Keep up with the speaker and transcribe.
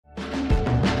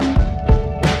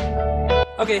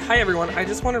Okay, hi everyone. I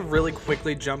just want to really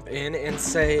quickly jump in and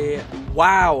say,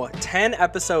 wow, 10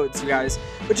 episodes, you guys,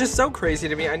 which is so crazy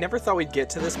to me. I never thought we'd get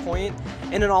to this point.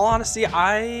 And in all honesty,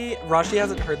 Rashi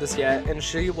hasn't heard this yet, and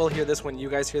she will hear this when you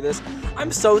guys hear this.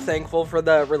 I'm so thankful for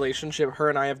the relationship her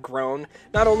and I have grown.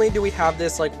 Not only do we have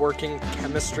this like working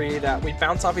chemistry that we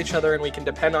bounce off each other and we can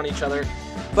depend on each other,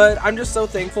 but I'm just so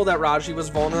thankful that Raji was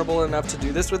vulnerable enough to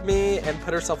do this with me and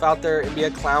put herself out there and be a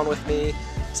clown with me.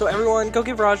 So everyone, go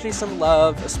give Rajni some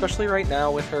love, especially right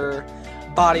now with her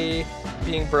body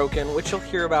being broken, which you'll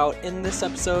hear about in this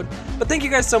episode. But thank you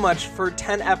guys so much for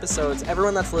 10 episodes.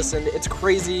 Everyone that's listened, it's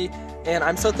crazy, and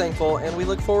I'm so thankful, and we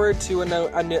look forward to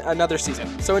another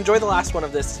season. So enjoy the last one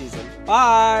of this season.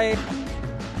 Bye!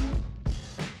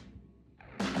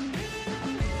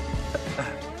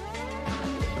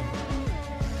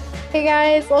 Hey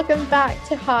guys, welcome back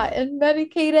to Hot and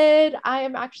Medicated. I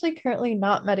am actually currently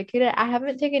not medicated. I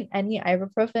haven't taken any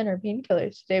ibuprofen or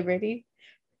painkillers today, Brady.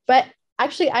 But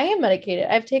actually, I am medicated.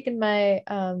 I've taken my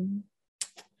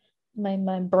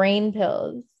my brain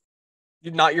pills.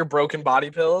 Not your broken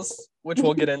body pills, which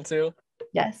we'll get into.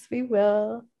 Yes, we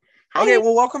will. Hi. Okay,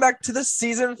 well, welcome back to the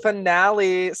season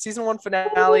finale, season 1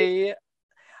 finale.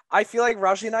 I feel like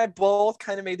Raji and I both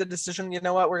kind of made the decision, you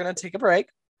know what, we're going to take a break.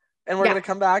 And we're going to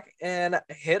come back and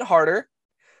hit harder.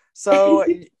 So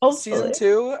season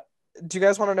 2, do you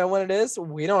guys want to know when it is?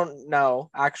 We don't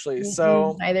know, actually.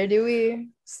 So neither do we.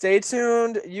 Stay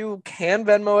tuned. You can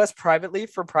Venmo us privately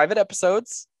for private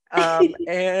episodes.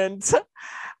 And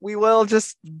we will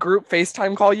just group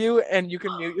FaceTime call you and you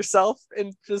can mute yourself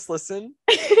and just listen.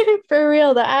 For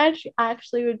real, that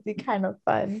actually would be kind of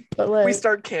fun. But like... we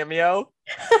start Cameo.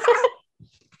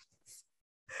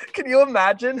 Can you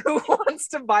imagine who wants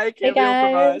to buy a Cameo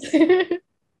from us?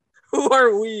 Who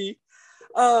are we?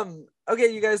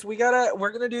 Okay, you guys, we're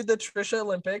gonna do the Trisha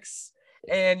Olympics,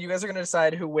 and you guys are gonna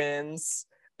decide who wins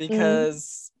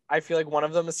because I feel like one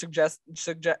of them is suggest.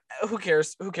 Who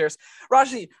cares?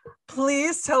 Raji,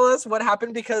 please tell us what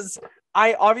happened because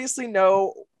I obviously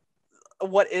know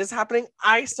what is happening.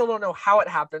 I still don't know how it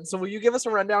happened. So will you give us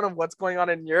a rundown of what's going on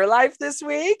in your life this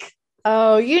week?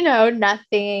 Oh,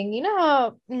 nothing.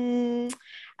 I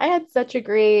had such a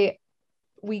great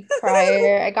week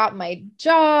prior. I got my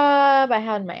job. I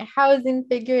had my housing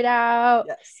figured out.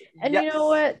 Yes. And you know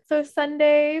what? So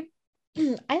Sunday,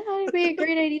 I thought it'd be a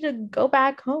great idea to go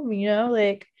back home,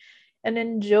 and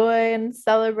enjoy and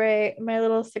celebrate my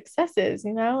little successes,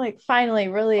 finally,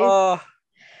 really. And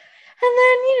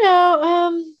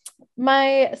then,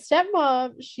 my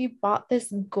stepmom, she bought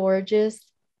this gorgeous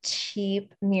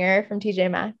cheap mirror from TJ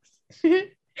Maxx.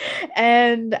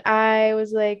 And I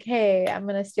was like, hey, I'm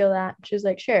gonna steal that. She was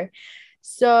like, sure.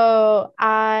 So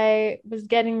I was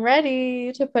getting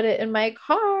ready to put it in my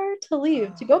car to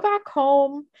leave, to go back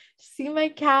home, to see my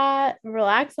cat,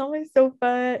 relax on my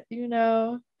sofa,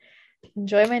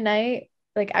 enjoy my night.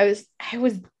 Like I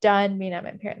was done being at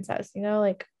my parents' house,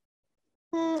 I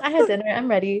had dinner, I'm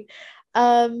ready.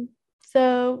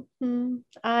 So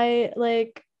I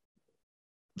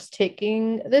was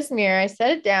taking this mirror, I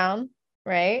set it down,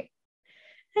 right?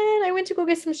 And I went to go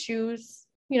get some shoes,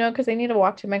 because I need to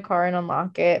walk to my car and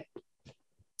unlock it.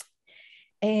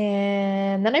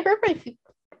 And then I broke my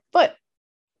foot.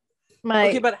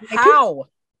 Okay, but how?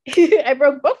 I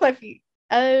broke both my feet.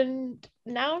 And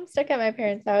now I'm stuck at my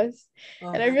parents' house.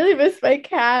 And I really miss my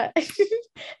cat.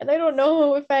 And I don't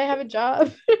know if I have a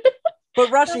job. But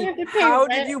Rashi, how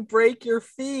did you break your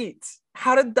feet?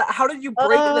 How did you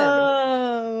break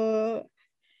them?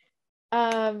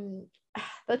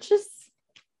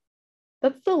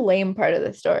 That's the lame part of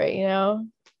the story,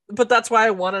 But that's why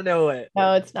I want to know it.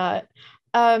 No, it's not.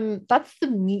 That's the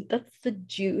meat, that's the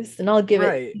juice, and I'll give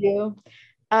it to you.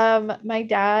 My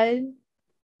dad,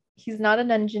 he's not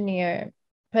an engineer,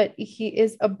 but he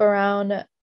is a brown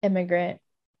immigrant.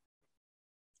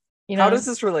 How does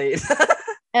this relate?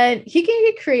 And he can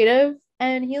get creative,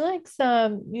 and he likes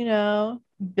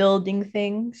building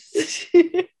things.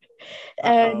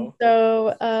 And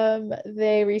so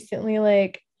they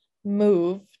recently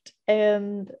moved,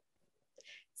 and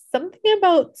something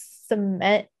about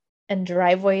cement and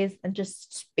driveways and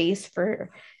just space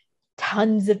for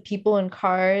tons of people and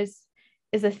cars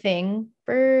is a thing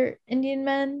for Indian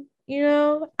men,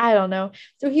 I don't know.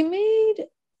 So he made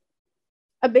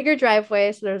a bigger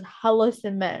driveway, so there's hella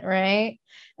cement, right?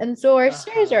 And so our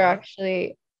stairs are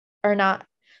not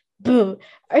boo.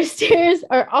 Our stairs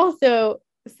are also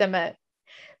cement.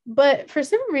 But for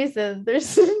some reason,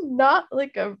 there's not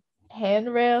a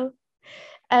handrail.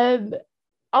 And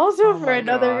also for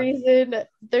another reason,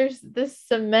 there's this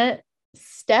cement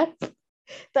step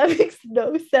That makes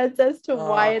no sense as to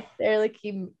why Oh. it's there. Like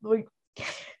he like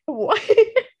why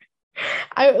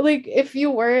I like if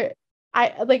you were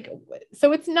I like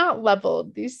so it's not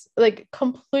leveled. These like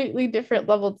completely different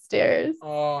leveled stairs.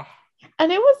 Oh.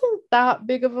 And it wasn't that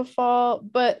big of a fall,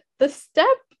 but the step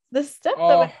that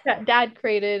Oh. my dad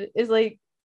created is like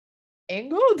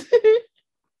angled.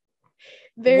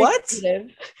 Very What?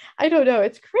 creative. I don't know.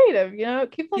 It's creative,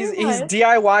 keep that in He's mind.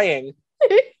 DIYing.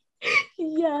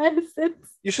 Yes,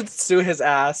 it's You should sue his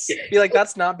ass. Be like,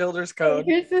 that's not builder's so code.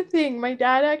 here's the thing. My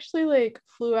dad actually like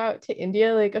flew out to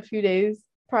India like a few days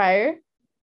prior.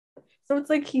 So it's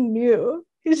like he knew.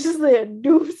 He's just like,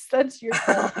 Deuce, that's your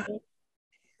son.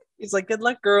 He's like, good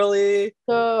luck, girly.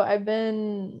 So I've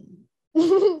been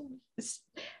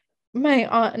my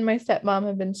aunt and my stepmom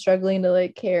have been struggling to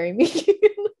like carry me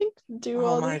like do Oh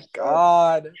all my this shit.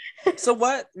 God. So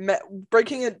what?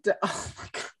 Breaking it down. Oh my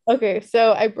God. Okay,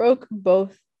 so I broke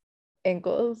both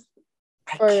ankles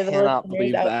I for the cannot listeners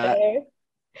believe out that. there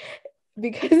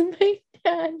because my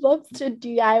dad loves to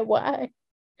DIY.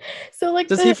 So like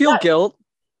Does he feel guilt?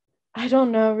 I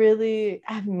don't know really,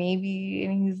 maybe,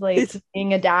 and he's like It's,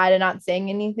 being a dad and not saying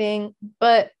anything,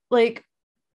 but like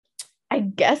I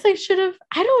guess I should have,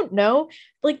 I don't know.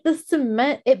 Like the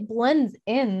cement, it blends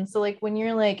in. So like when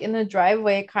you're like in the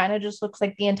driveway, it kind of just looks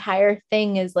like the entire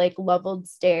thing is like leveled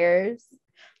stairs,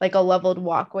 like a leveled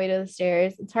walkway to the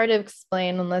stairs. It's hard to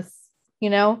explain unless,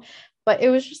 but it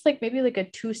was just like maybe like a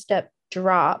two-step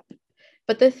drop.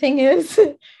 But the thing is,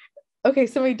 okay,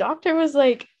 so my doctor was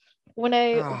like, when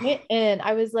I oh. went in,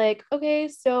 I was like, okay,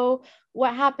 so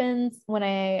what happens when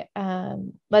I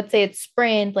let's say it's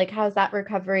sprained, like how's that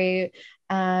recovery?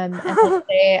 And let's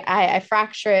say I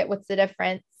fracture it, what's the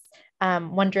difference?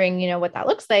 Wondering, what that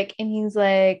looks like. And he's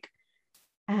like,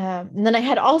 and then I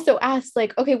had also asked,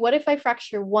 like, okay, what if I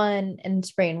fracture one and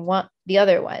sprain the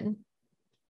other one?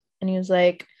 And he was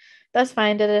like, that's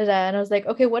fine, da da da. And I was like,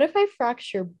 okay, what if I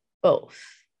fracture both?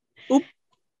 Oop.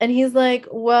 And he's like,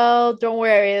 well, don't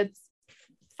worry, it's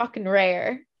fucking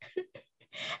rare.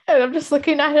 And I'm just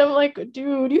looking at him like,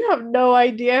 dude, you have no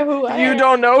idea who I am. You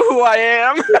don't know who I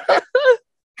am.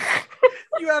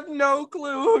 You have no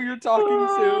clue who you're talking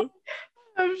to.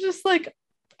 I'm just like,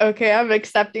 okay, I'm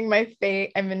accepting my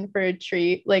fate. I'm in for a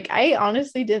treat. Like, I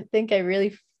honestly didn't think I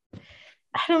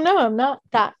don't know. I'm not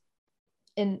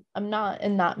in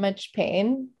that much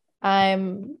pain.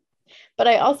 But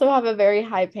I also have a very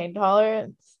high pain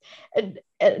tolerance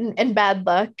and bad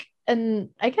luck. And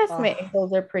I guess my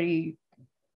ankles are pretty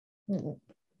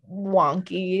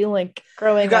wonky. Like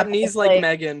growing You got up, knees like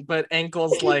Megan, but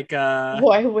ankles like oh,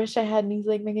 I wish I had knees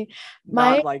like Megan.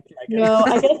 not like Megan. No,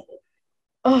 I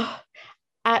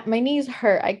guess my knees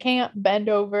hurt. I can't bend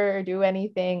over or do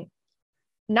anything.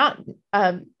 Not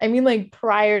I mean like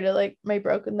prior to like my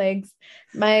broken legs.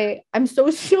 I'm so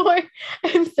sore.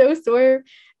 I'm so sore.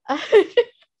 My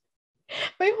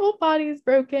whole body is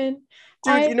broken.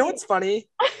 Dude, you know what's funny?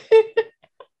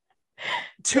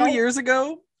 2 years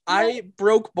ago, I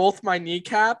broke both my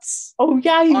kneecaps. Oh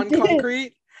yeah, you on did.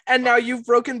 Concrete, and now you've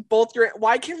broken both your.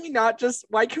 Why can we not just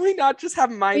have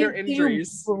minor Wait,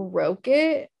 injuries? You broke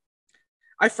it?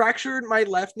 I fractured my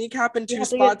left kneecap in You 2 had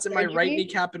to get spots and my right surgery?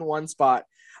 kneecap in 1 spot.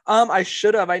 I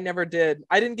should have. I never did.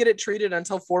 I didn't get it treated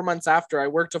until 4 months after. I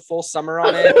worked a full summer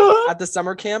on it at the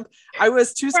summer camp. I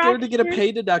was too scared to get a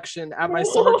pay deduction at my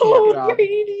summer camp job.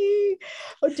 Brady.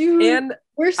 Oh, dude, And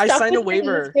we're stuck I signed a with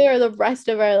waiver. for the rest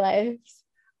of our lives.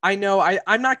 I know.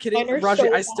 I'm not kidding, Mine are Raji.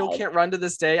 so I still bad. can't run to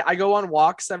this day. I go on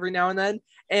walks every now and then,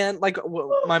 and like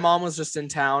my mom was just in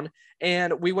town,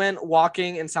 and we went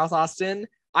walking in South Austin.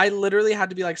 I literally had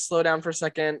to be like, slow down for a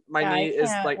second. My knee is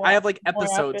like, I have like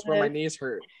episodes where my knees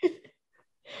hurt.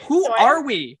 Who are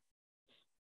we?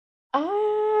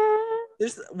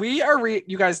 We are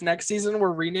you guys. Next season,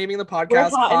 we're renaming the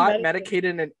podcast "Hot,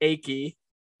 Medicated, and Achy."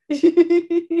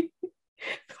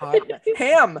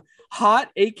 Ham. Hot,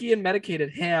 achy, and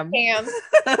medicated. Ham.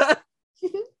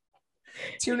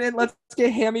 Tune in. Let's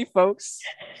get hammy, folks.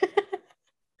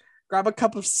 Grab a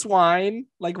cup of swine,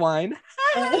 like wine.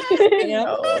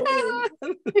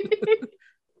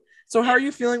 So how are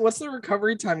you feeling? What's the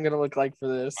recovery time going to look like for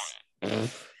this? I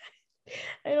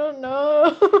don't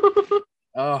know.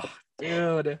 Oh,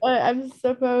 dude.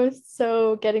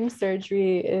 So getting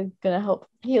surgery is going to help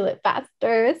heal it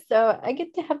faster. So I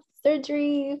get to have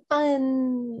surgery.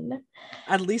 Fun.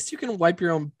 At least you can wipe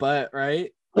your own butt,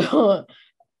 right?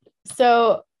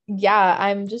 So yeah,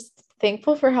 I'm just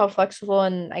thankful for how flexible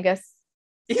and I guess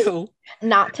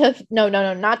not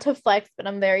to flex, but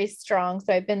I'm very strong.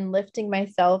 So I've been lifting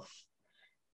myself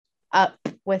up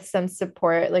with some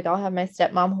support. Like I'll have my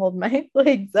stepmom hold my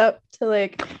legs up to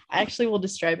like, I actually will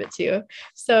describe it to you.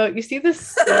 So you see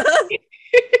this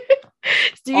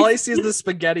All I see is the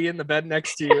spaghetti in the bed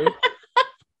next to you.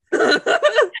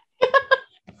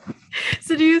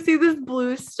 So do you see this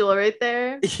blue stool right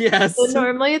there? Yes. So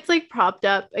normally it's like propped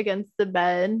up against the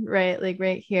bed, right? Like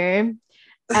right here.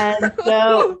 And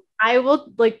so I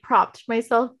will like prop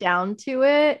myself down to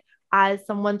it as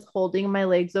someone's holding my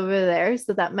legs over there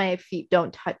so that my feet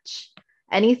don't touch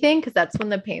anything, because that's when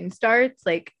the pain starts.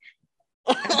 Like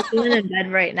I'm feeling in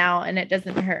bed right now and it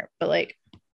doesn't hurt, but like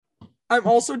I'm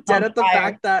also dead at the fire.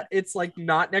 fact that it's like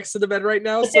not next to the bed right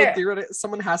now. But So there- theoretically,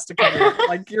 someone has to come in.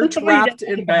 Like you're Somebody trapped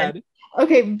definitely in come in. bed.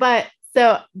 Okay, but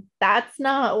so that's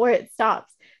not where it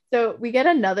stops. So we get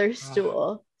another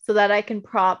stool so that I can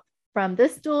prop from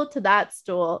this stool to that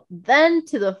stool, then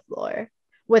to the floor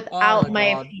without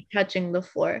my God. feet touching the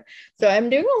floor. So I'm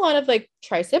doing a lot of like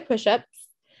tricep push-ups.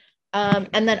 And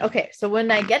then okay, so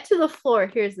when I get to the floor,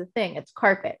 here's the thing, it's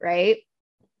carpet, right?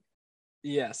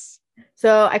 Yes.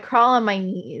 So I crawl on my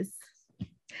knees.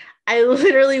 I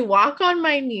literally walk on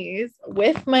my knees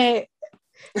with my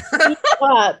feet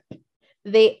up.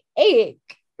 They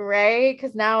ache, right?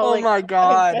 Because now, Oh like, my I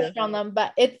God. haven't pressed on them,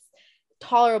 but it's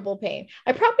tolerable pain.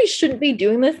 I probably shouldn't be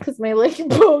doing this because my leg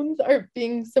bones are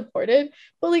being supported,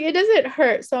 but like it doesn't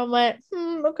hurt. So I'm like,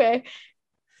 okay,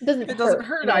 it doesn't It doesn't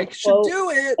hurt. I should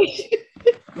do it.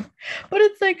 But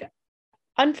it's like,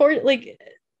 unfortunately, like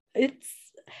it's.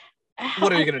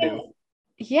 What are you gonna do?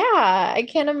 Yeah, I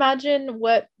can't imagine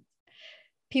what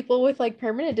people with like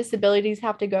permanent disabilities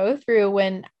have to go through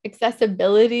when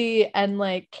accessibility and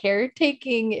like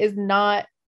caretaking is not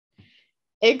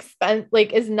is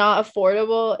not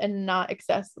affordable and not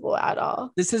accessible at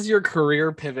all. This is your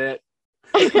career pivot.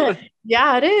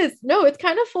 Yeah, it is. No, it's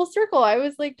kind of full circle. I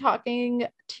was like talking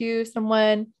to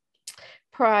someone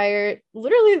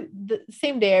literally the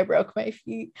same day I broke my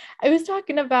feet. I was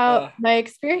talking about my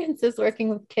experiences working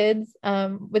with kids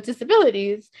with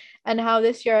disabilities, and how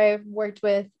this year I've worked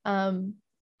with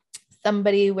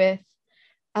somebody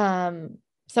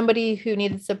who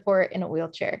needed support in a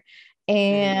wheelchair.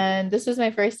 And this was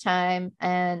my first time,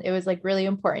 and it was like really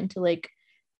important to like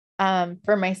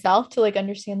for myself to like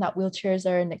understand that wheelchairs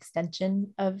are an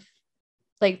extension of,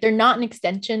 like, they're not an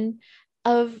extension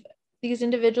of these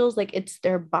individuals, like it's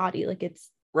their body, like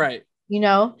it's right,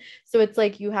 so it's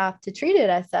like you have to treat it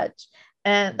as such.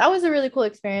 And that was a really cool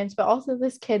experience. But also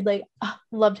this kid, like,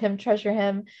 loved him, treasure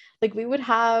him. Like we would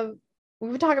talk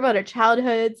about our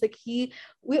childhoods. Like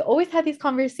we always had these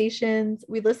conversations.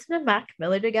 We listened to Mac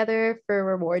Miller together for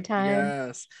reward time.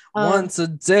 Yes. Once a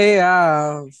day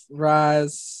I'll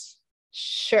rise.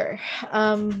 Sure.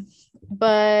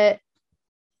 But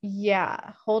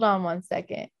yeah, hold on one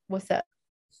second. What's up?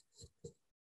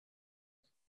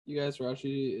 You guys,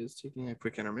 Rashi is taking a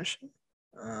quick intermission.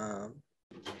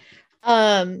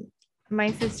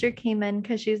 My sister came in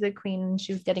because she's a queen and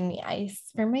she was getting me ice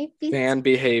for my feet. Fan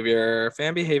behavior.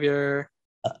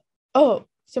 Oh,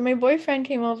 so my boyfriend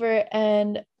came over,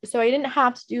 and so I didn't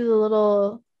have to do the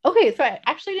little. Okay, so I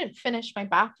actually didn't finish my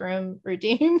bathroom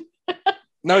routine.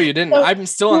 No, you didn't. So I'm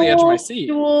still on the edge of my seat.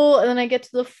 Stool, and then I get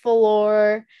to the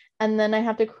floor, and then I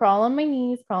have to crawl on my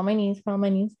knees,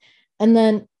 and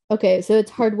then okay, so it's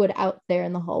hardwood out there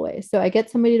in the hallway. So I get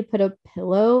somebody to put a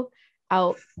pillow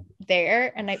out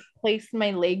there, and I place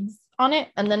my legs on it,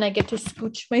 and then I get to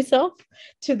scooch myself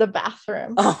to the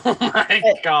bathroom. Oh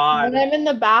my God. When I'm in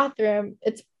the bathroom,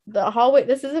 it's the hallway.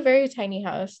 This is a very tiny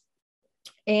house,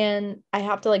 and I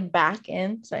have to like back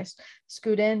in. So I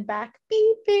scoot in, back,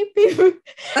 beep, beep, beep.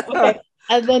 Okay.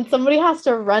 And then somebody has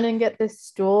to run and get this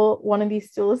stool, one of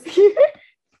these stools here.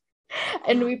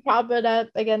 And we prop it up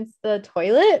against the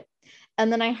toilet. And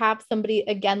then I have somebody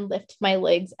again lift my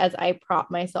legs as I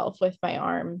prop myself with my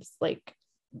arms, like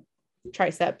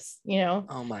triceps,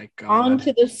 Oh my God.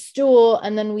 onto the stool.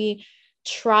 And then we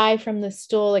try from the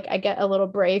stool, like I get a little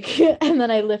break and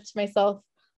then I lift myself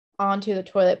onto the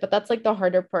toilet. But that's like the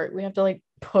harder part. We have to like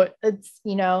and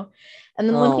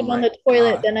then once I'm on the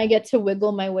toilet, then I get to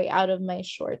wiggle my way out of my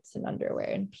shorts and underwear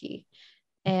and pee.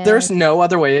 And there's no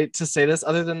other way to say this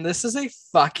other than this is a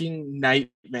fucking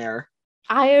nightmare.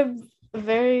 I am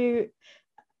very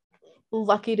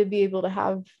lucky to be able to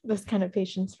have this kind of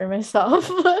patience for myself.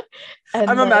 And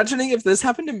I'm imagining if this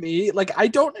happened to me, like I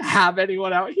don't have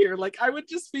anyone out here. Like I would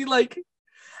just be like,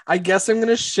 I guess I'm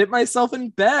gonna shit myself in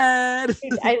bed.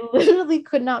 I literally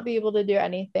could not be able to do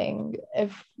anything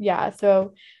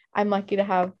so I'm lucky to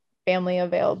have family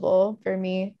available for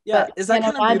me. Yeah, but is that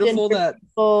kind of beautiful that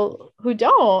people who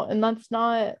don't, and that's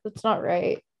not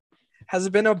right. Has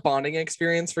it been a bonding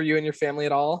experience for you and your family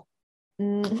at all?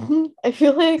 I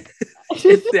feel like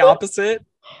It's the opposite.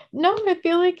 no, I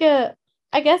feel like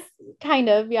I guess kind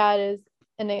of, yeah, it is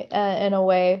in a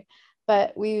way,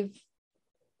 but we've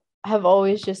have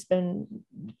always just been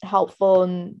helpful,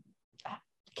 and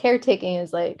caretaking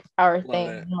is like our Love thing,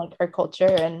 it. like our culture,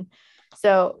 and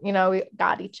so we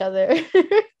got each other.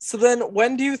 So then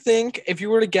when do you think, if you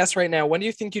were to guess right now, when do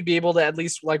you think you'd be able to at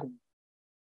least like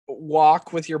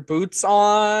walk with your boots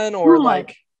on, or 2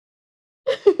 months.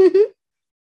 like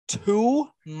 2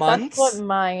 That's what months?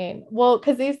 mine. Well,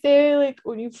 because they say like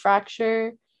when you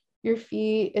fracture your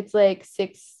feet, it's like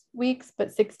 6 weeks,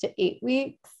 but 6 to 8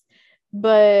 weeks.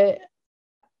 But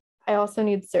I also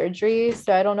need surgery,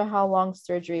 so I don't know how long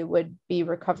surgery would be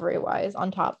recovery wise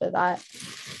on top of that.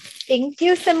 Thank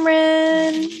you,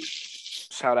 Simran.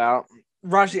 Shout out.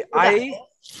 Raji, I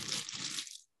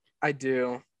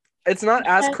do. It's not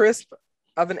as crisp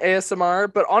of an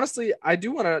ASMR, but honestly, I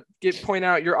do want to point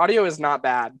out your audio is not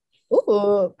bad.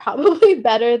 Ooh, probably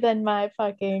better than my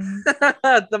fucking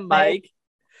The mic. mic.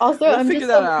 Also, We'll I'm figure just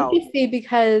that so out. pissy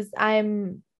because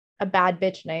I'm a bad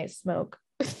bitch and I smoke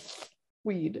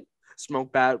weed.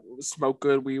 Smoke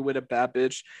good, we with a bad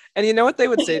bitch. And you know what they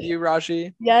would say to you,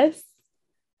 Raji? Yes.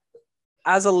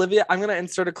 As Olivia, I'm gonna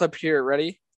insert a clip here.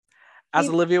 Ready? As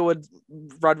Please.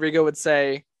 Rodrigo would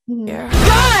say, Mhm.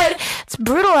 God, it's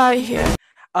brutal out here.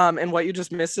 And what you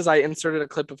just missed is I inserted a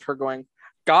clip of her going,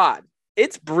 God,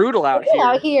 it's brutal out Look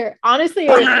out here. here. Honestly,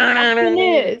 it fucking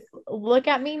is. Look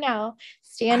at me now,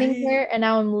 standing here, and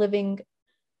now I'm living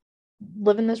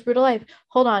this brutal life.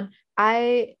 Hold on.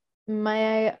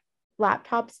 My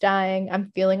laptop's dying.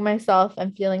 I'm feeling myself.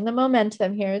 I'm feeling the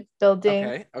momentum here. It's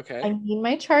building. Okay. I need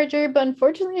my charger, but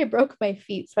unfortunately I broke my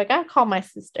feet. So I gotta call my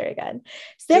sister again.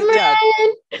 Dude, Simran!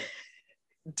 yeah,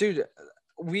 dude,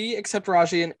 we accept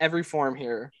Raji in every form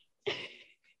here.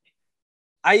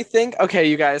 I think, okay,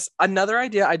 you guys, another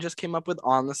idea I just came up with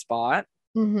on the spot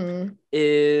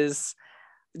is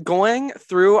going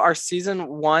through our season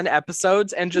 1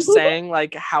 episodes and just saying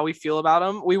like how we feel about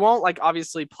them. We won't like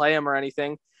obviously play them or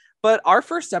anything, but our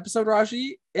first episode,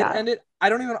 Raji, it ended.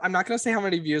 I'm not going to say how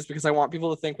many views because I want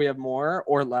people to think we have more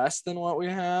or less than what we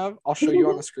have. I'll show you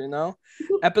on the screen though.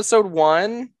 Episode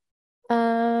 1.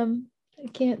 I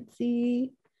can't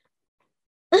see.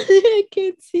 I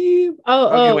can't see.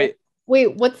 Okay,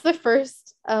 wait, what's the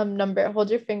first number? Hold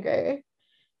your finger.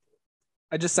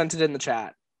 I just sent it in the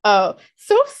chat. Oh,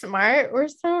 so smart. We're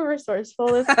so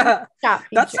resourceful. That's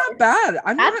not bad.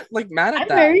 I'm not like mad at I'm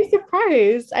that. very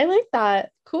surprised. I like that.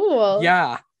 Cool.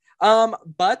 Yeah.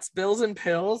 Butts, bills, and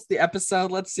pills. The episode.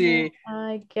 Let's see.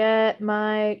 I get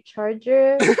my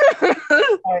charger.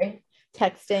 Sorry,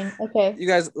 texting. Okay. You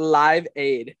guys, Live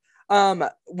Aid.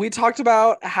 We talked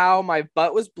about how my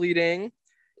butt was bleeding.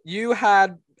 You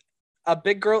had a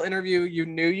big girl interview you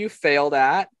knew you failed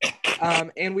at.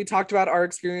 And we talked about our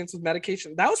experience with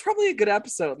medication. That was probably a good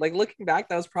episode. Like looking back,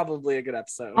 that was probably a good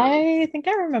episode. I think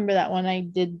I remember that one. I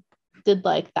did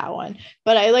like that one,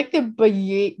 but I like the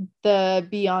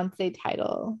Beyonce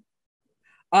title.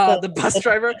 The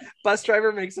bus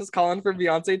driver makes us call in for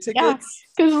Beyonce tickets. Yeah,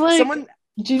 because like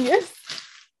genius.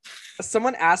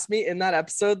 Someone asked me in that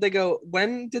episode, they go,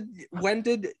 when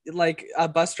did like a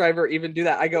bus driver even do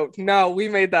that? I go, no, we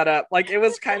made that up. Like it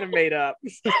was kind of made up.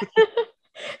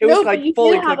 It was like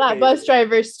fully have that bus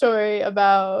driver story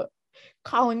about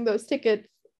calling those tickets.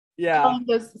 Yeah. Calling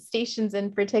those stations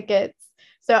in for tickets.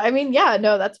 So I mean, yeah,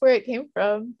 no, that's where it came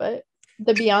from. But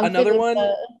the Beyonce, another one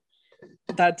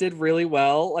that did really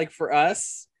well, like for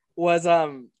us, was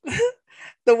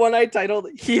the one I titled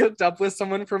 "He Hooked Up with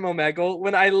Someone from Omegle"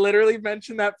 when I literally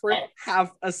mentioned that for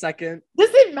half a second.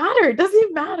 Doesn't matter. Like,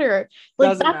 doesn't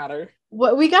matter.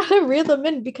 What we gotta reel them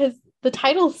in because the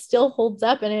title still holds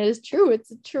up and it is true.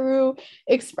 It's a true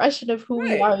expression of who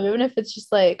we are, even if it's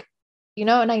just like,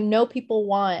 and I know people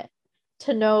want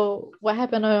to know what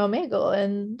happened on Omegle,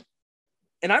 and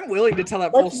I'm willing to tell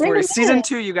that full story. Season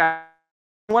 2, you guys.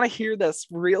 I want to hear this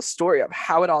real story of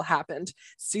how it all happened.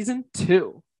 Season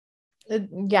 2.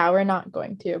 Yeah, we're not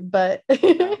going to, but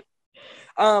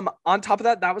on top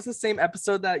of that was the same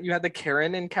episode that you had the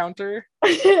Karen encounter.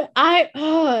 I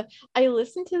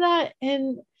listened to that,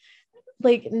 and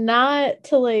like, not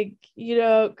to like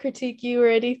critique you or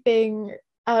anything,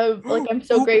 like I'm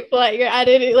so grateful at your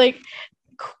editing, like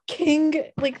king,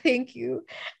 like thank you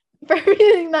for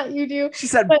everything that you do. She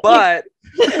said but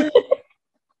like,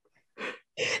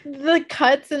 the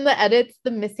cuts and the edits,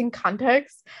 the missing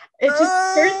context, it just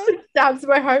hurts and stabs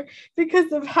my heart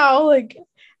because of how, like,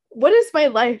 what is my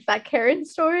life, that Karen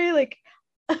story, like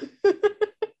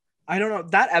I don't know.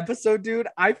 That episode, dude,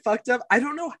 I fucked up. I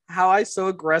don't know how I so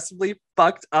aggressively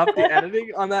fucked up the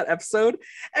editing on that episode.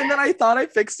 And then I thought I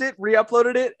fixed it,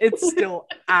 re-uploaded it. It's still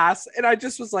ass. And I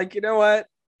just was like, you know what?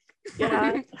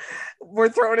 Yeah. We're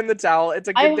throwing in the towel. It's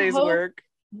a good day's hope work.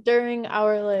 During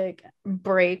our like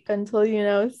break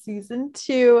until season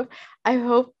 2, I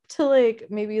hope to like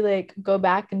maybe like go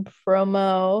back and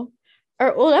promo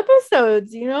our old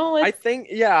episodes. I think,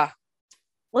 yeah.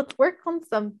 Let's work on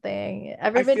something.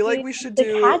 I feel like we should needs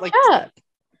to do catch like up.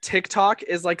 TikTok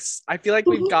is like, I feel like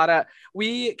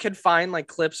we could find like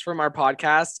clips from our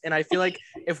podcast. And I feel like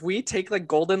if we take like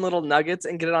golden little nuggets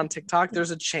and get it on TikTok,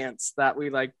 there's a chance that we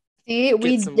like. See,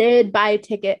 we did buy a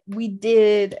ticket. We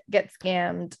did get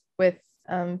scammed with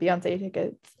Beyonce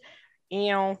tickets.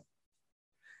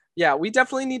 Yeah, we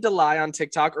definitely need to lie on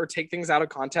TikTok or take things out of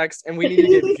context, and we need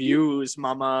to get views,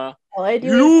 mama. All I do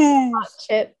is hot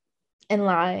chip and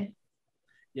lie.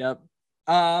 Yep.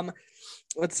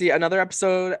 Let's see. Another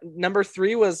episode, number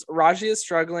 3 was Raji is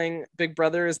struggling. Big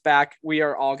Brother is back. We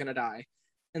are all gonna die.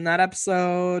 In that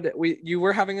episode, you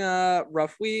were having a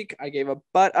rough week. I gave a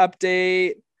butt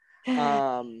update.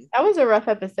 That was a rough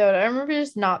episode. I remember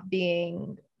just not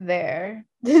being there.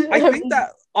 I think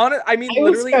that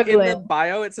literally in the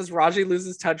bio it says Raji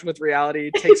loses touch with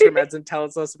reality, takes her meds, and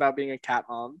tells us about being a cat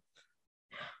mom.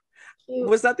 Cute.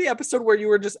 Was that the episode where you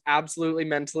were just absolutely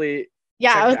mentally?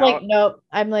 Yeah, I was out? Like, nope.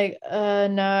 I'm like,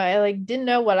 no. I like didn't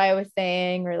know what I was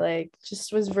saying, or like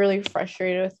just was really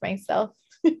frustrated with myself.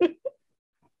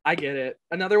 I get it.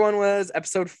 Another one was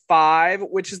episode 5,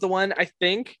 which is the one I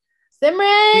think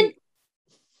Simran.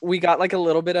 We got like a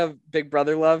little bit of Big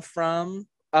Brother love from.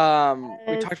 We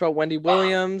talked about Wendy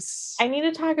Williams. I need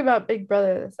to talk about Big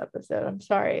Brother this episode. I'm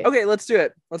sorry. Okay, let's do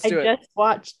it. I just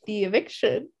watched the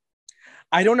eviction.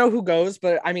 I don't know who goes,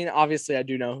 but I mean, obviously I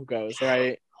do know who goes,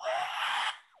 right?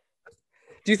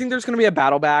 Do you think there's going to be a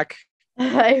battle back?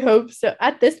 I hope so.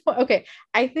 At this point, okay.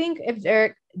 I think if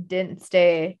Derek didn't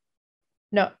stay,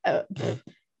 no.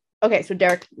 Okay, so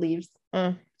Derek leaves.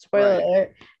 Spoiler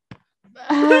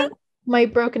alert. My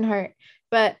broken heart.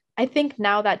 But I think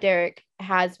now that Derek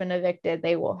has been evicted,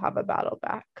 they will have a battle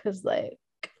back because like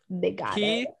they got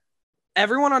it.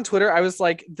 Everyone on Twitter, I was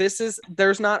like,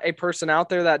 there's not a person out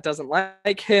there that doesn't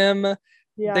like him.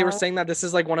 Yeah. They were saying that this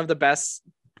is like one of the best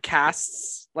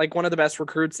casts, like one of the best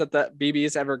recruits that the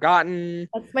BB's ever gotten.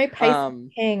 That's my Pisces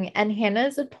king, and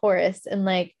Hannah's a Taurus, and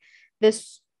like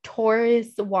this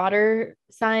Taurus water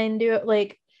sign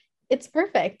like it's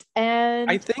perfect. And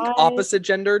I think opposite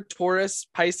gender Taurus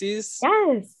Pisces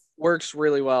works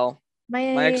really well.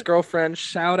 My ex-girlfriend,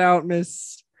 shout out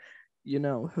Miss you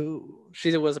know who,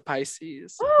 she was a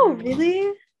Pisces. Oh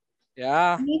really?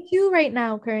 Yeah, me too right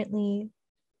now currently.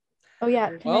 Oh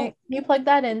yeah, can you plug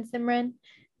that in, Simran?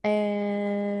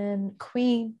 And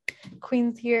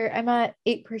Queen's here. I'm at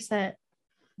 8%.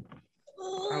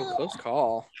 Oh, close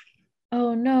call.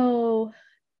 Oh no.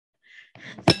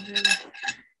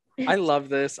 I love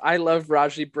this. I love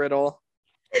Raji Brittle.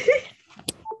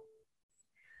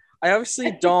 I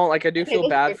obviously don't like. I do feel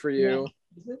bad for you.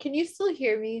 Can you still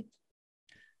hear me?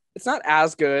 It's not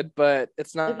as good, but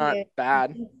it's not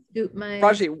bad. My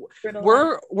Raji,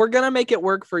 we're gonna make it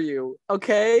work for you.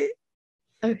 Okay.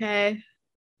 Okay.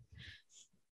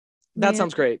 That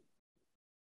sounds great.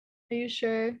 Are you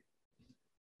sure?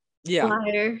 Yeah.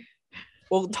 Liar.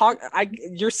 Well,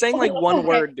 you're saying like one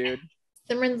word, dude.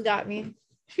 Simran's got me.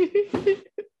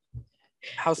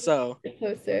 How so?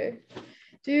 Closer.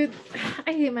 Dude,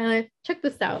 I hate my life. Check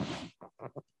this out.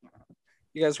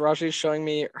 You guys, Raji's showing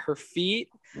me her feet.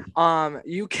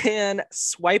 You can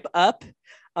swipe up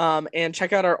and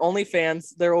check out our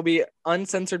OnlyFans. There will be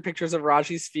uncensored pictures of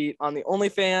Raji's feet on the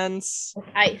OnlyFans.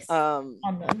 Nice.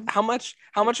 How much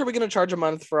are we gonna charge a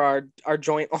month for our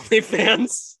joint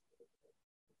OnlyFans?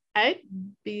 I'd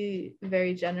be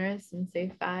very generous and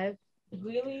say 5.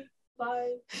 Really?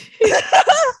 5?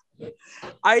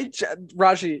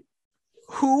 Raji,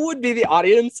 who would be the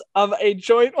audience of a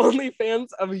joint OnlyFans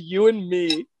of you and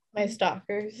me? My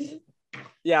stalkers.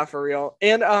 Yeah, for real.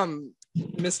 And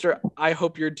Mr. I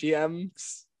hope your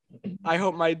DMs. I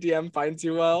hope my DM finds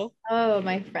you well. Oh,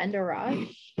 my friend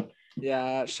Arash.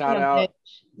 Yeah, shout out.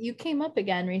 You came up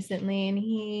again recently, and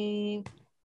he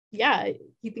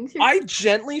thinks you're. I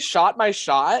gently shot my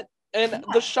shot, and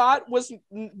the shot was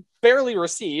barely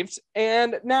received.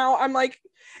 And now I'm like,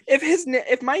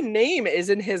 if my name is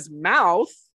in his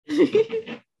mouth,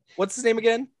 what's his name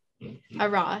again?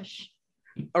 Arash.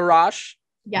 Arash.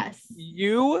 Yes.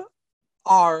 You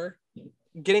are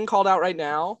getting called out right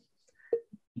now.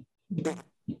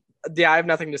 Yeah, I have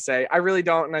nothing to say. I really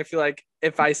don't. And I feel like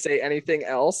if I say anything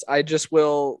else, I just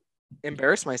will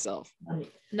embarrass myself.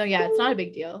 No, yeah, it's not a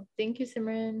big deal. Thank you,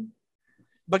 Simran.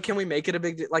 But can we make it a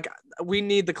big deal? Like, we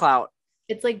need the clout.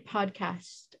 It's like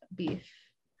podcast beef.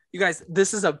 You guys,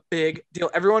 this is a big deal.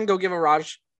 Everyone go give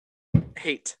Arash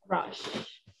hate.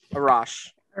 Arash.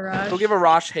 Go give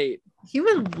Arash hate. He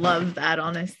would love that,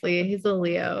 honestly. He's a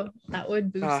Leo. That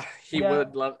would boost. He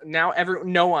would love. Now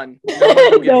no one.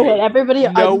 No one. Everybody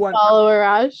no one. Unfollow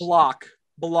Arash.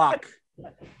 Block.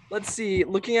 Let's see.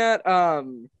 Looking at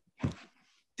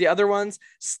the other ones,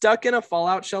 Stuck in a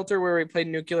Fallout Shelter, where we played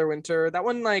Nuclear Winter. That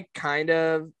one like kind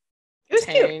of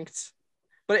tanked. Cute.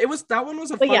 But that one was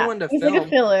a fun one to film. Like a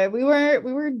filler. We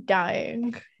were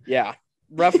dying. Yeah.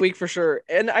 Rough week for sure.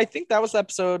 And I think that was the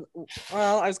episode.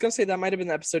 Well, I was gonna say that might have been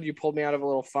the episode you pulled me out of a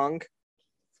little funk.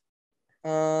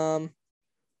 But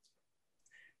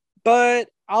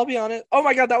I'll be honest. Oh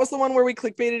my god, that was the one where we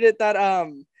clickbaited it that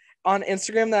on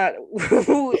Instagram that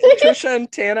Trisha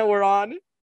and Tana were on.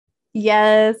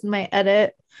 Yes, my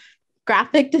edit.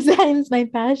 Graphic design's my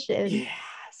passion.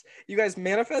 Yes. You guys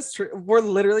manifest. We're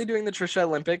literally doing the Trisha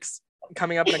Olympics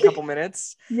coming up in a couple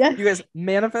minutes. Yeah. You guys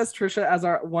manifest Trisha as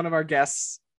one of our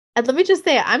guests. And let me just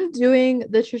say, I'm doing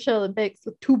the Trisha Olympics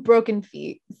with 2 broken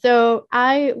feet. So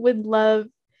I would love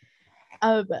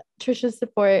Trisha's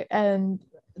support, and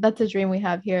that's a dream we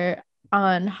have here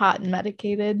on Hot and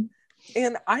Medicated.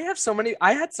 And I had someone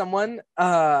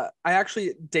I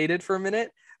actually dated for a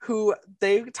minute who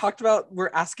they talked about, were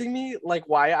asking me like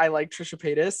why I like Trisha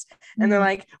Paytas. And they're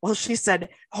like, well, she said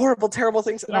horrible, terrible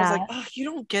things. And I was like, oh, you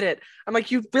don't get it. I'm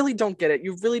like, you really don't get it.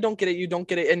 You really don't get it. You don't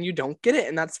get it. And you don't get it.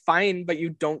 And that's fine, but you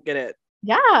don't get it.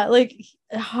 Yeah. Like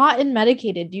Hot and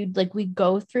Medicated, dude. Like we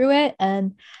go through it,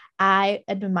 and I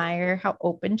admire how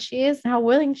open she is and how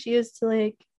willing she is to,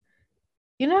 like,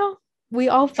 you know, we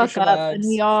all fuck Trisha up vibes. and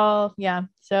we all, yeah.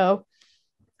 So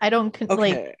I don't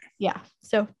like, yeah.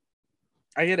 So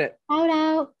I get it. Shout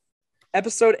out.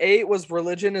 Episode 8 was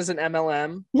Religion is an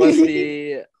MLM. Was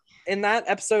in that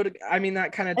episode, I mean,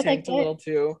 that kind of tanked a little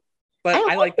too, but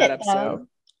I like that episode.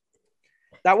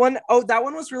 That one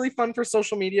was really fun for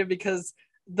social media because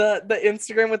the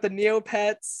Instagram with the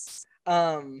Neopets,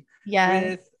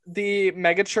 with the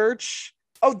mega church.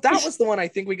 Oh, that was the one I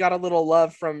think we got a little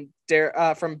love from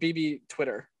BB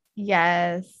Twitter.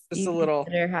 Yes. Just a little.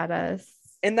 Twitter had us.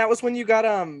 And that was when you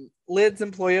got Lids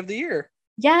Employee of the Year.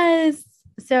 Yes.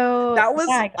 So that was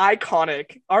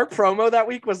iconic. Our promo that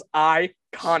week was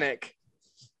iconic.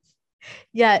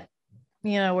 Yet,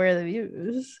 where are the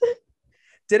views?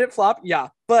 Did it flop? Yeah.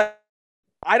 But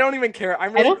I don't even care.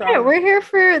 I'm really I don't care. We're here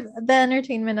for the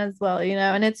entertainment as well,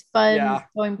 and it's fun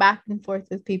going back and forth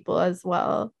with people as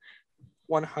well.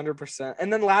 100%.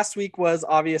 And then last week was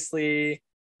obviously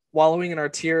Wallowing in Our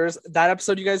Tears. That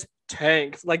episode, you guys,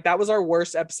 tanked. Like, that was our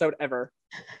worst episode ever.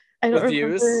 I don't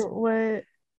remember what.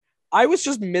 I was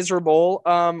just miserable.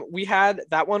 We had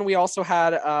that one. We also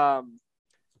had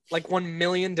like 1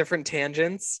 million different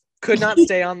tangents. Could not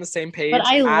stay on the same page but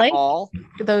I at like all.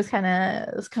 Those kind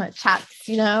of chats,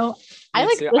 I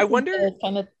like I wonder those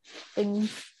kind of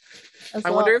things.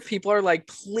 Wonder if people are like,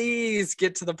 please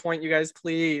get to the point, you guys,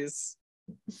 please.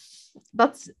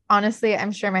 That's honestly,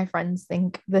 I'm sure my friends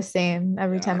think the same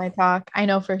every time I talk. I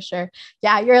know for sure.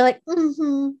 Yeah, you're like,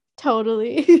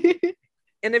 totally.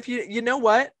 And if you know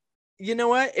what,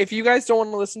 if you guys don't want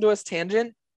to listen to us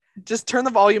tangent, just turn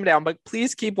the volume down, but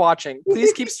please keep watching.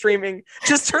 Please keep streaming.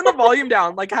 Just turn the volume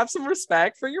down. Like, have some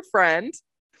respect for your friend.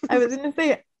 I was gonna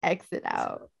say exit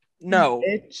out. No.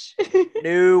 Bitch.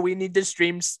 No, we need the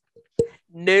streams.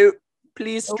 No,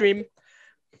 please stream.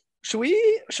 Should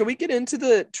we get into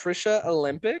the Trisha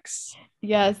Olympics?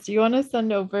 Yes. Do you want to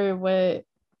send over what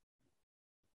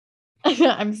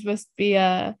I'm supposed to be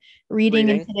reading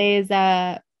in today's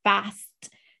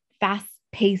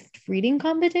fast-paced reading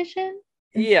competition?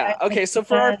 Yeah. Okay. So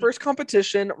for our first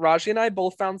competition, Raji and I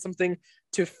both found something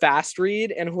to fast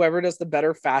read, and whoever does the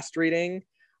better fast reading.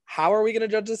 How are we going to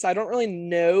judge this? I don't really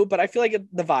know, but I feel like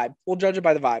the vibe. We'll judge it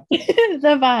by the vibe.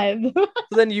 The vibe. So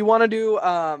then you want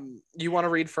to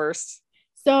read first?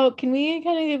 So can we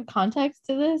kind of give context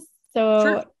to this?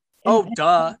 So sure.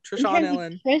 Trisha and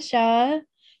Ellen. Trisha,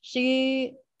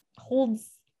 she holds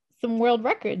some world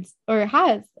records, or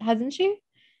hasn't she?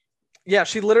 Yeah,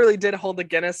 she literally did hold the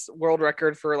Guinness World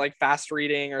Record for like fast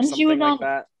reading or something like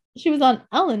that. She was on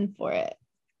Ellen for it.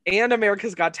 And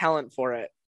America's Got Talent for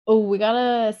it. Oh, we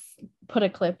gotta put a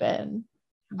clip in.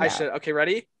 Yeah. I should. Okay,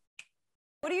 ready?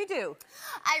 What do you do?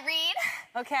 I read.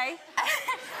 Okay.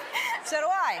 So do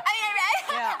I. I mean, I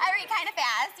read. Yeah. I read kind of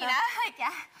fast, like,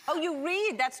 yeah. Oh, you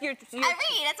read. That's your I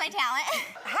read. That's my talent.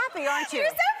 Happy, aren't you? You're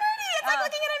so pretty. It's like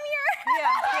looking in a mirror.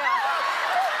 Yeah.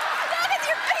 No, because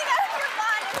you're fun.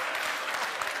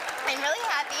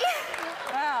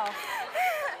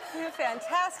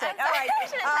 fantastic. I'm All sorry, right. I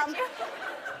shouldn't touch you.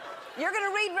 You're going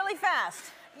to read really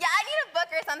fast. Yeah, I need a book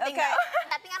or something Okay. though.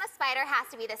 Stepping on a spider has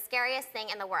to be the scariest thing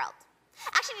in the world.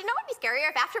 Actually, do you know what would be scarier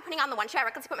if after putting on the one shoe, I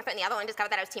recklessly put my foot in the other one and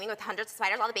discovered that I was teaming with hundreds of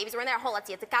spiders. All the babies were in there. A whole, let's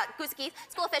see, it's a goose geese,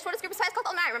 school of fish. What is group of spiders called?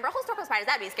 Oh, no, I remember a whole circle of spiders.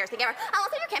 That'd be the scariest thing ever.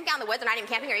 Unless you're camping out in the woods or not even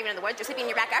camping or even in the woods, you're sleeping in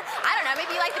your backyard. I don't know.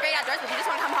 Maybe you like the great outdoors, but you just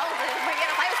want to come home and get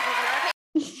a fight with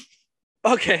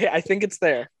someone. Okay, I think it's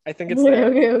there. I think it's Okay, there.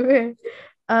 okay.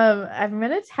 I'm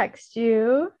gonna text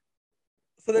you.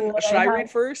 So then, What should I have-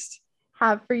 read first?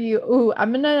 Have for you. Ooh,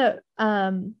 I'm gonna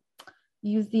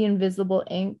use the invisible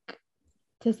ink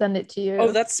to send it to you.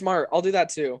 Oh, that's smart. I'll do that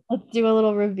too. Let's do a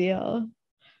little reveal.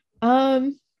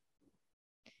 Invisible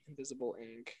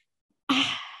ink.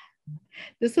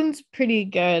 This one's pretty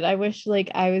good. I wish like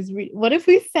I was what if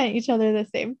we sent each other the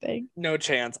same thing? No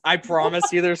chance. I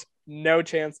promise you, there's no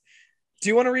chance. Do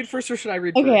you want to read first, or should I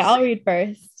read Okay, first? I'll read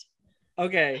first.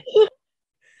 Okay.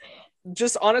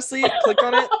 Just honestly, click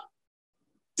on it.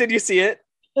 Did you see it?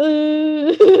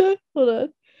 Hold on.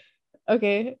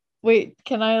 Okay. Wait,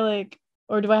 can I like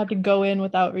or do I have to go in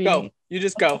without reading? Go. You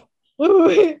just go.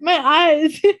 Wait, my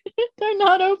eyes. They're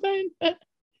not open.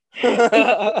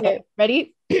 Okay,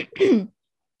 ready?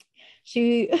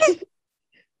 she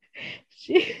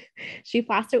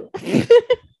flashed a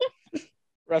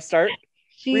Rough start.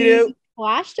 she Read it.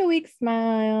 flashed a weak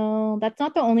smile. That's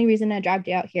not the only reason I dragged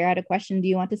you out here. I had a question. Do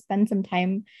you want to spend some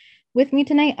time with me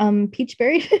tonight? Peach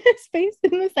buried his face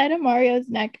in the side of Mario's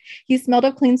neck. He smelled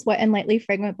of clean sweat and lightly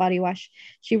fragrant body wash.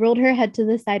 She rolled her head to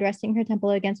the side, resting her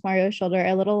temple against Mario's shoulder.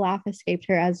 A little laugh escaped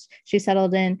her as she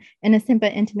settled in innocent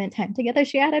but intimate time together.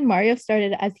 She added, Mario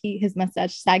started as his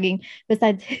mustache sagging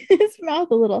beside his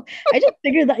mouth a little. I just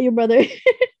figured that your brother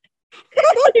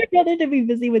to be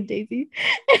busy with Daisy,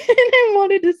 and I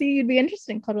wanted to see you'd be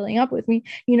interested in cuddling up with me.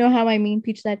 You know how I mean,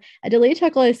 Peach said. A delayed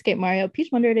chuckle escaped Mario. Peach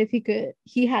wondered if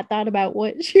he had thought about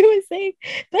what she was saying,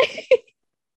 but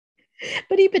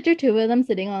he pictured two of them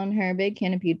sitting on her big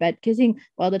canopied bed, kissing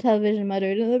while the television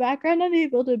muttered in the background,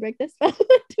 unable to break the spell.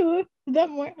 Two of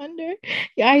them were under.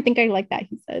 Yeah, I think I like that,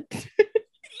 he said.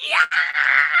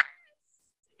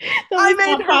 I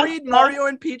made her read Mario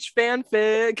and Peach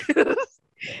fanfic.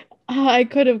 I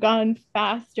could have gone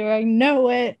faster. I know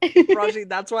it. Raji,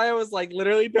 that's why I was like,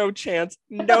 literally no chance.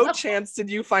 No chance did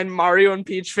you find Mario and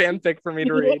Peach fanfic for me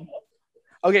to read.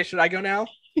 Okay, should I go now?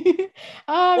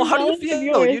 Well, how do you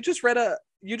feel? You just read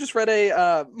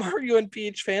a Mario and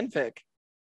Peach fanfic.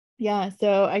 Yeah,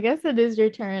 so I guess it is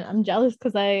your turn. I'm jealous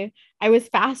because I was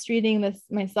fast reading this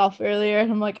myself earlier,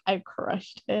 and I'm like, I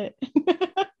crushed it.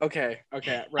 Okay,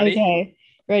 ready? Okay,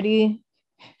 ready?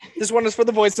 This one is for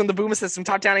the voice on the Boom system.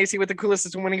 Top down AC with the coolest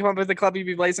system. When you come up with the club, you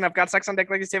be blazing. I've got sex on deck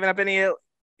like he's saving up any.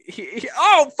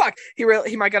 Oh fuck! He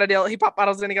might got a deal. He pop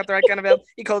bottles and he got the right kind of bill.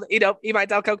 He cold, he dope, he might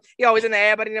tell coke. He always in the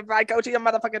air, but he never ride coach. He a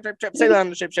motherfucking drip. Sail on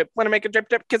the ship. When I make a drip,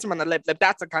 kiss him on the lip.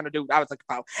 That's the kind of dude I was looking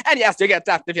for. And yes, you get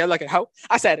that if you're looking hoe.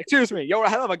 I said, excuse me, you're a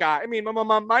hell of a guy. I mean,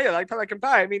 my you like pelican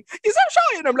pie. I mean, you're so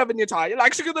shy and I'm loving your tie. You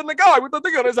like slicker than the guy with the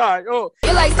thing on his eye. Oh,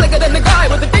 You like slicker than the guy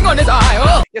with the thing on his eye.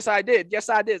 Oh. yes, I did.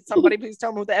 Somebody please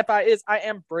tell me who the FI is. I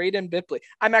am Braden Bipley.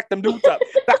 I mac them dudes up.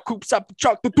 Back coops up,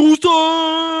 chuck the booster.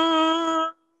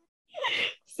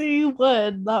 So you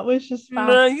would. That was just fast.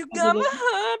 Now you got my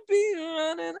heart beat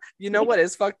running. You know what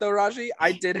is fucked though, Raji?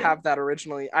 I did have that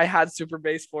originally. I had super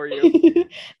bass for you.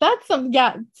 That's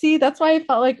yeah. See, that's why I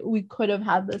felt like we could have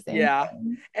had the same. Yeah.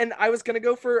 thing. And I was gonna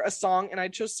go for a song and I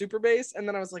chose super bass, and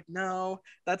then I was like, no,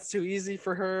 that's too easy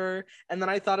for her. And then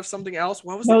I thought of something else.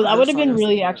 What was No, the that other would have song I been was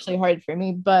really thinking of? actually hard for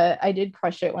me, but I did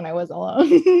crush it when I was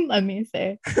alone. Let me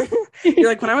say. You're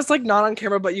like, when I was like not on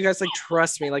camera, but you guys like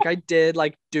trust me, like I did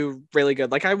like do really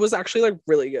good. Like I was actually like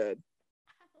really good.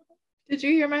 Did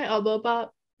you hear my elbow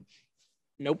pop?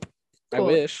 Nope. Cool. I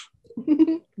wish.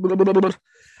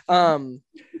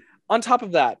 On top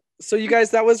of that, so you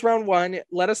guys, that was round one.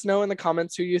 Let us know in the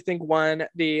comments who you think won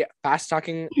the fast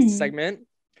talking segment.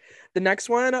 The next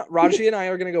one, Raji and I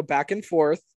are gonna go back and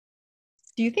forth.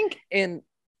 Do you think And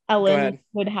Ellen ahead.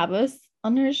 would have us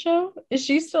on her show? Is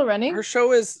she still running? her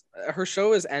show is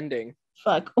ending.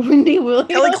 Fuck, Wendy Williams.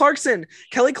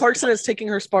 Kelly Clarkson is taking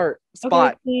her spot.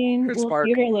 Okay, Queen, her we'll spark.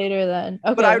 see her later then.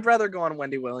 Okay. But I would rather go on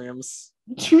Wendy Williams.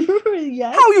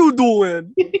 yes. How you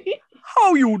doing?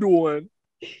 How you doing?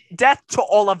 Death to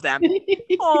all of them.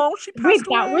 Oh, she passed Wait,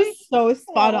 away. that was so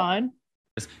spot Aw. on.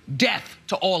 Death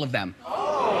to all of them.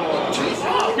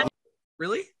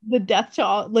 Really? The death to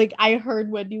all, like I heard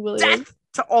Wendy Williams. Death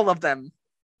to all of them.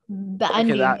 The Okay,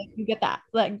 ending, that- like, you get that,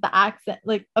 like the accent,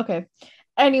 like okay.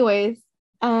 Anyways,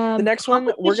 The next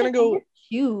one, we're gonna go.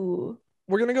 You.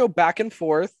 We're gonna go back and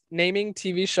forth. naming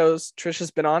TV shows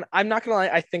Trisha's been on. I'm not gonna lie,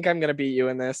 I think I'm gonna beat you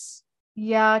in this.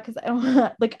 Yeah, because I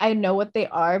don't like I know what they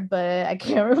are, but I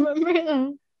can't remember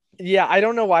them. Yeah, I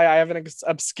don't know why I have an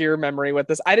obscure memory with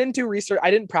this. I didn't do research.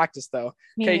 I didn't practice though.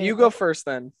 Me Okay, you neither. go first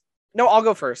then. No, I'll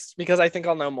go first because I think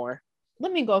I'll know more.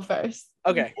 Let me go first.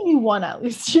 Okay. Give me one at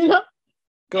least, you know.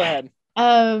 Go ahead.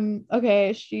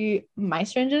 Okay, My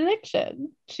Strange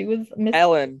Addiction. She was Miss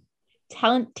Ellen.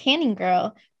 Talent Tanning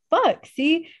Girl. Fuck,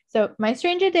 see? So My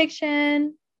Strange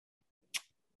Addiction.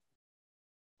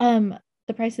 The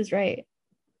Price is Right.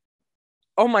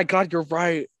 Oh my God, you're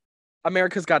right.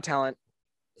 America's Got Talent.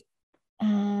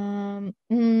 Um,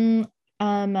 mm,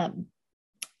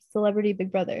 Celebrity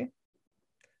Big Brother.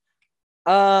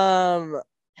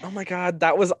 Oh my God,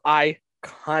 that was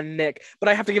iconic. But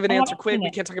I have to give an I answer haven't quick. seen We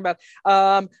it. can't talk about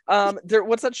there.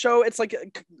 What's that show? It's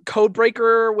like Code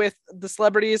Breaker with the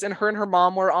celebrities, and her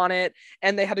mom were on it,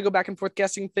 and they had to go back and forth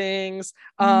guessing things.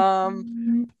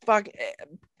 Fuck,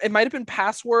 it might have been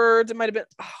Passwords. It might have been.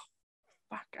 Oh,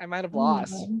 fuck, I might have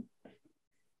lost.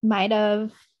 Might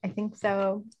have. I think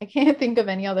so. I can't think of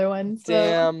any other ones. So.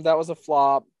 Damn, that was a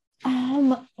flop.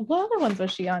 What other ones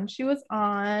was she on? She was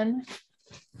on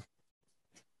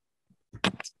I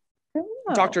don't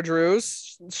know. Dr.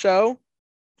 Drew's show.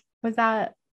 Was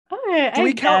that okay? Do we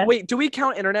I count? guess. Wait, do we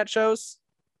count internet shows?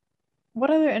 What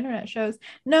other internet shows?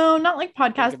 No, not like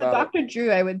podcasts, but about Dr.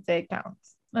 Drew, I would say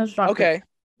counts. That's Dr. Okay.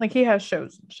 Like he has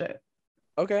shows and shit.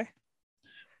 Okay.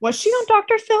 Was she on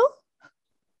Dr. Phil?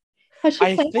 Has she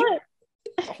I played think- that?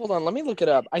 Hold on, let me look it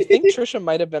up. I think Trisha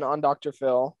might have been on Dr.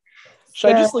 Phil.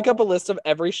 Should I just look up a list of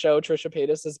every show Trisha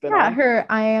Paytas has been Yeah, on? her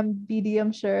I Am BD,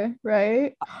 I'm sure,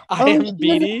 right? I Am she was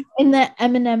BD in the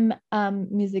Eminem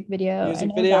music video. I music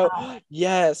know video. that.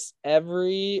 Yes,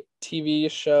 every TV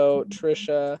show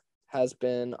Trisha has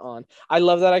been on. I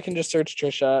love that I can just search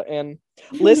Trisha and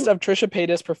list of Trisha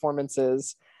Paytas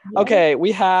performances. Yeah. Okay,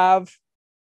 we have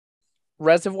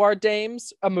Reservoir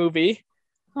Dames, a movie.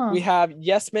 Huh. We have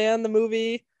Yes Man, the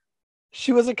movie.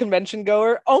 She was a convention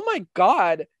goer. Oh my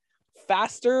God.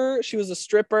 Faster. She was a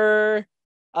stripper.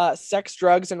 Sex,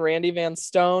 Drugs, and Randy Van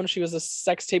Stone. She was a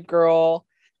sex tape girl.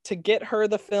 To Get Her,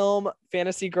 the film.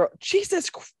 Fantasy Girl. Jesus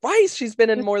Christ. She's been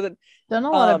in more than Done a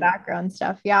lot of background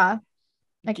stuff. Yeah.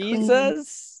 Like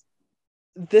Giza's.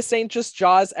 This Ain't Just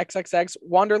Jaws, XXX.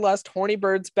 Wanderlust, Horny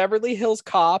Birds, Beverly Hills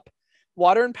Cop,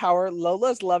 Water and Power,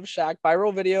 Lola's Love Shack,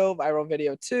 Viral Video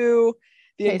 2,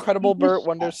 The Okay, Incredible Swedish Burt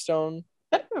Wonderstone.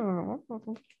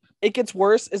 It Gets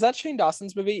Worse. Is that Shane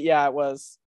Dawson's movie? Yeah, it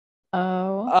was.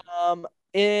 Oh.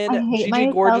 In I hate Gigi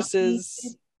myself, Gorgeous's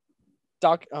dude.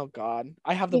 doc. Oh God,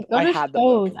 I have the. Wait, go I to had the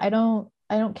book. shows. I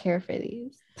don't care for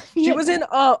these. She was in.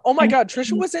 Oh my God,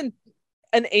 Trisha was in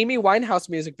an Amy Winehouse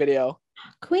music video.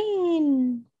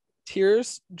 Queen.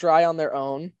 Tears Dry on Their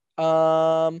Own.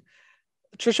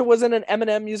 Trisha was in an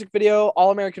Eminem music video.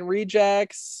 All American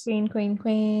Rejects.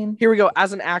 Queen. Here we go.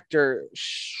 As an actor,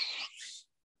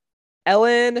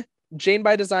 Ellen, Jane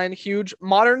by Design, Huge,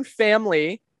 Modern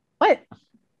Family, What?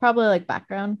 Probably like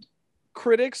background.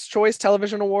 Critics' Choice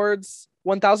Television Awards,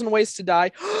 1000 Ways to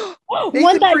Die. One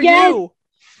Nathan that for yes. You.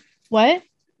 What?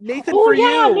 Nathan Oh for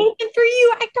yeah, You. Nathan for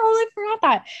You. I totally forgot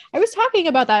that. I was talking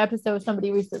about that episode with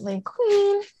somebody recently.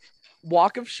 Queen.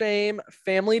 Walk of Shame,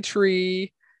 Family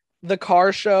Tree, The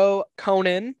Car Show,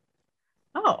 Conan,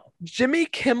 Oh, Jimmy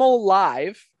Kimmel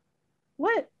Live,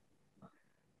 what?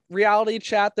 Reality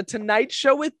Chat, The Tonight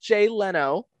Show with Jay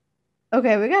Leno.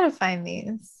 Okay, we gotta find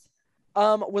these.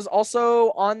 Was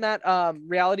also on that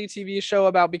reality TV show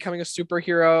about becoming a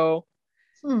superhero.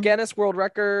 Guinness World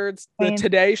Records, The Fame.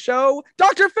 Today Show,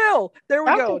 Dr. Phil. There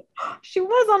we go. She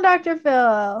was on Dr.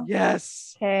 Phil.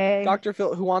 Yes. Okay. Dr.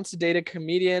 Phil, Who Wants to Date a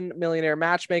Comedian, Millionaire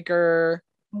Matchmaker.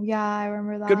 Oh, yeah, I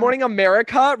remember that. Good Morning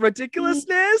America,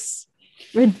 Ridiculousness.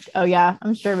 Oh yeah,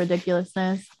 I'm sure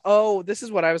ridiculousness. Oh, this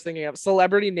is what I was thinking of.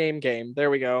 Celebrity Name Game.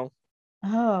 There we go.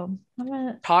 Oh, I'm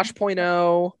gonna...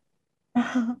 Tosh.0.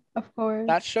 Of course.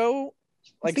 That show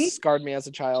like See? scarred me as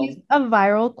a child. She's a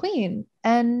viral queen,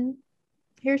 and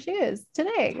here she is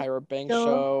today. Tyra Banks Still-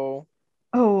 show.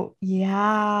 Oh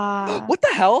yeah. What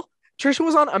the hell? Trisha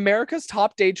was on America's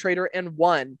Top Day Trader and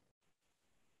won.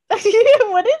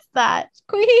 What is that?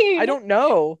 Queen. I don't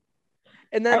know.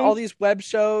 And then I- all these web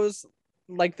shows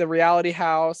like The Reality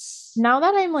House. Now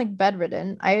that I'm like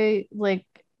bedridden, I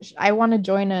want to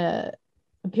join a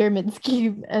pyramid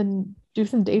scheme and do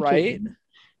some day Right? trading.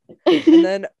 And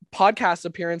then podcast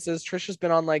appearances. Trisha's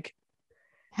been on like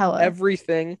Hella.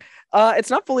 everything. It's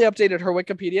not fully updated her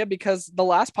Wikipedia because the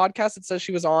last podcast it says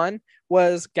she was on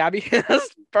was Gabby has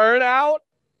Burnout.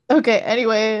 Okay,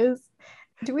 anyways.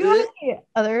 Do we have any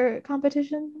other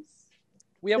competitions?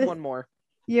 We have one more.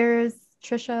 Yours,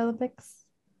 Trisha Olympics.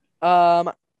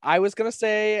 I was gonna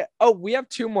say, oh, we have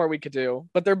two more we could do,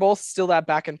 but they're both still that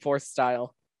back and forth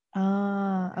style.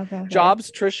 Okay.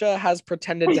 Jobs Trisha has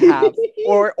pretended to have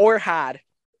or had.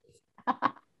 Do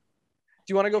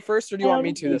you want to go first or do you want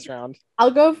me to this round?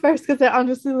 I'll go first because I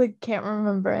honestly like can't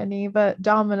remember any, but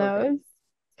Domino's.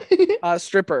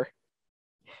 Stripper.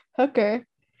 Hooker.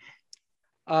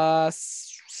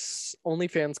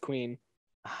 OnlyFans queen.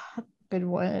 Good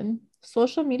one.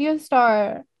 Social media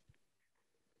star.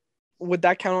 Would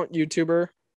that count YouTuber?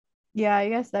 Yeah, I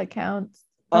guess that counts.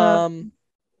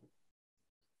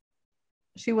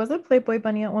 She was a Playboy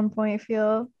bunny at one point, I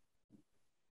feel.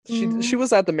 She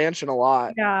was at the mansion a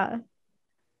lot. Yeah.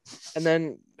 And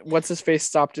then what's his face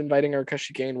stopped inviting her because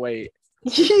she gained weight.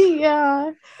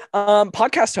 Yeah.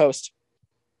 Podcast host.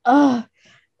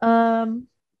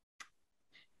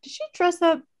 Did she dress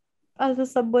up as a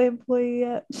Subway employee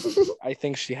yet? I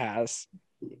think she has.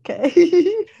 Okay.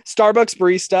 Starbucks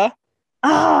barista.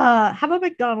 How about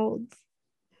McDonald's?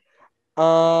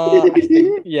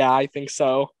 I think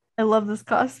so. I love this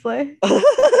cosplay.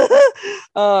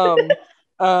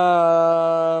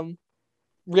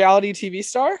 Reality TV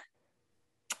star.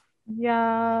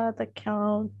 Yeah, that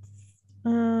counts.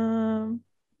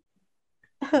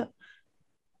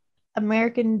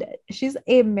 She's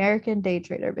a American day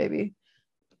trader, baby.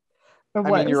 Or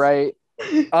I mean, you're right.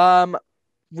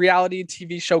 Reality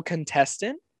TV show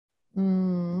contestant.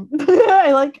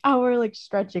 I like how we're like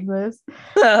stretching this.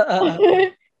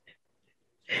 I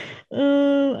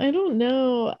don't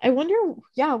know. I wonder,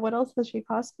 what else has she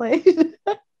cosplayed?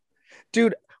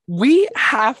 Dude, we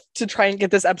have to try and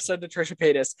get this episode to Trisha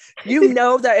Paytas. You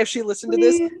know that if she listened to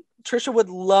this, Trisha would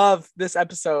love this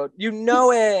episode. You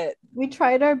know it. We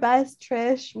tried our best,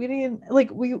 Trish. We didn't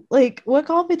what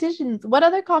competitions? What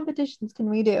other competitions can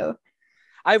we do?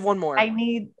 I have one more.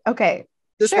 Okay.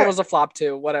 This sure. one was a flop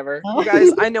too. Whatever. You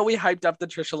guys, I know we hyped up the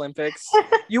Trisha Olympics.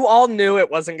 You all knew it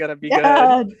wasn't gonna be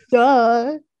good.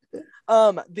 Duh.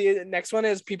 The next one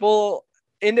is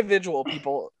individual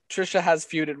people Trisha has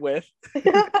feuded with.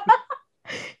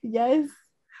 Yes.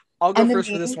 I'll go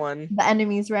first for this one. The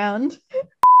enemies round.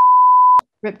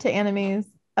 Rip to enemies.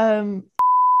 Keem.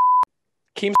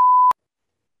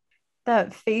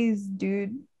 That phase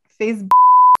dude. Phase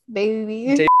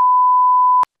baby.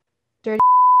 Dirty.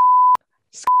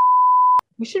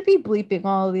 We should be bleeping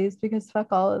all of these because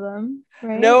fuck all of them,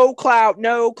 right? No clout.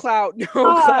 Clout.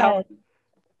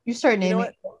 You start naming.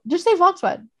 Just say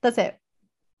Volkswagen. That's it.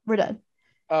 We're done.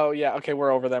 Oh yeah. Okay, we're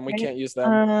over them. We can't use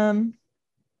them.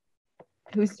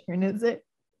 Whose turn is it?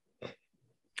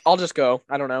 I'll just go.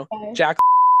 I don't know. Okay. Jack.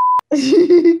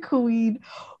 Queen.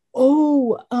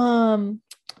 Oh,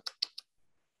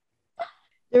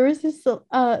 there was this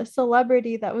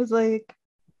celebrity that was like,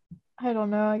 I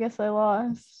don't know. I guess I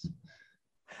lost.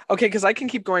 Okay, because I can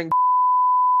keep going.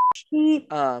 Beep.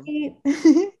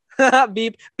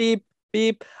 Beep, beep,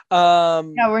 beep. Yeah,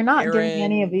 we're not Aaron, giving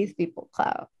any of these people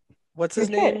clout. What's his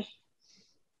name?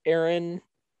 Aaron.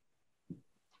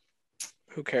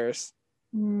 Who cares?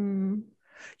 You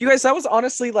guys, that was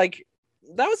honestly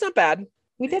that was not bad.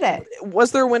 We did it.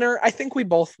 Was there a winner? I think we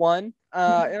both won.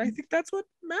 And I think that's what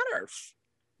matters.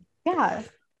 Yeah.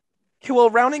 Okay,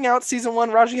 well, rounding out season 1,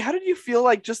 Raji, how did you feel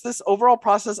like just this overall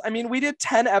process? I mean, we did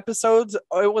 10 episodes.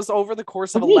 It was over the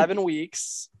course of 11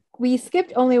 weeks. We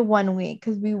skipped only 1 week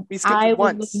because skipped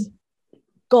once. Was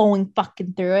going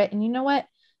fucking through it. And you know what?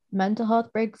 Mental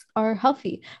health breaks are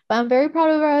healthy. But I'm very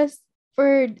proud of us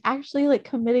for actually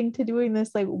committing to doing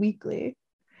this weekly.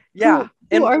 Yeah.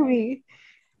 Who are we?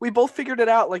 We both figured it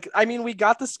out. We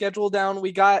got the schedule down.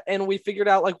 We figured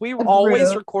out we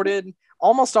always recorded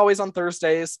almost always on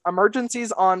Thursdays,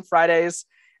 emergencies on Fridays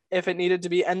if it needed to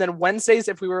be, and then Wednesdays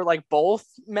if we were both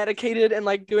medicated and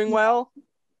doing well.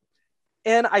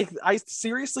 And I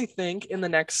seriously think in the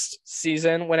next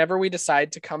season, whenever we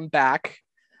decide to come back,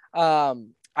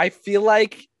 I feel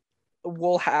like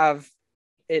we'll have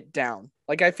it down.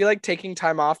 I feel like taking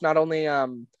time off not only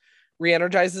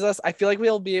re-energizes us, I feel like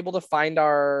we'll be able to find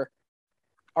our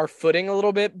footing a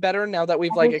little bit better now that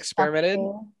we've experimented.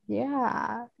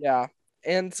 Yeah.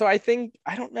 And so I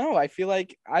don't know. I feel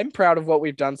like I'm proud of what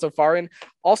we've done so far. And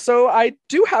also I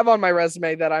do have on my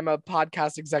resume that I'm a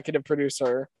podcast executive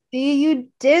producer. See, you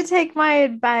did take my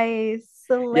advice.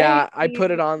 Yeah, I put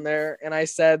it on there and I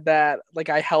said that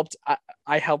I helped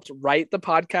write the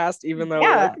podcast, even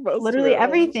though literally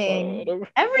everything.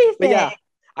 Everything. But yeah,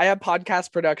 I have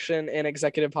podcast production and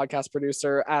executive podcast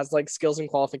producer as skills and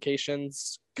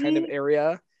qualifications kind of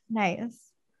area. Nice.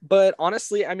 But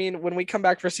honestly, I mean, when we come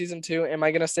back for season 2, am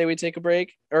I gonna say we take a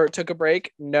break or took a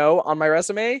break? No, on my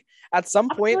resume. At some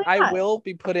point, Absolutely I not. will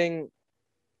be putting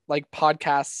like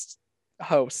podcast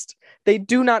host. They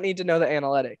do not need to know the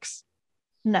analytics.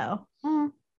 No.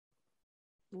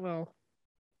 Well,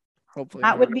 hopefully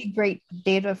That would not. be great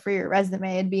data for your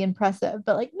resume. It'd be impressive,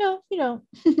 but like, no, you don't.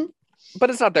 But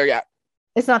it's not there yet.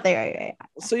 It's not there yet.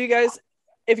 So you guys,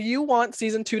 if you want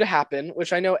season 2 to happen,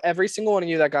 which I know every single one of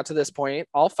you that got to this point,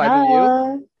 all 5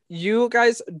 of you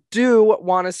guys do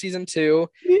want a season 2,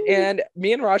 and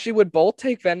me and Rashi would both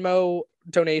take Venmo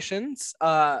donations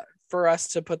for us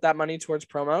to put that money towards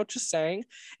promo. Just saying,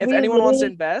 if We anyone wants to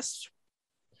literally- invest,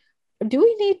 Do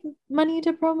we need money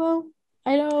to promo?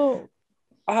 I don't.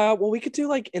 well, we could do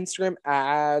like Instagram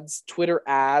ads, Twitter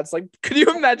ads. Like, could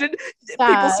you imagine people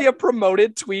Sad. see a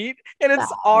promoted tweet and it's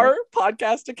Sad. our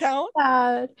podcast account?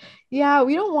 Sad. Yeah,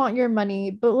 we don't want your money,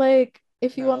 but like,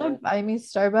 if you want No. to buy me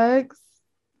Starbucks,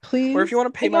 please. Or if you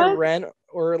want to pay I my guess. rent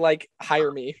or like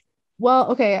hire me.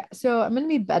 Well, okay, so I'm gonna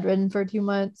be bedridden for 2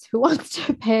 months. Who wants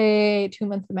to pay 2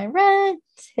 months of my rent?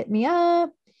 Hit me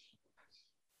up.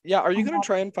 Yeah, are you gonna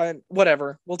try and find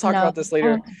whatever? We'll talk No, about this I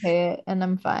later. have to pay it, and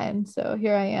I'm fine. So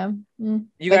here I am. You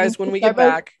Begging guys, when for we get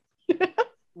Starbucks. back,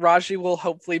 Raji will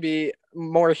hopefully be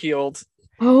more healed.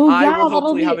 Oh, I yeah, will that'll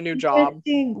hopefully be have a new job.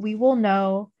 interesting. We will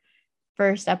know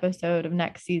first episode of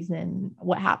next season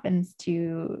what happens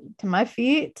to my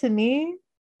feet, to me.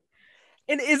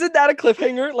 And isn't that a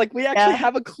cliffhanger? Like we actually Yeah.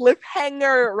 have a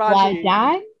cliffhanger, Will I Raji.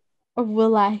 die or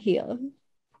will I heal?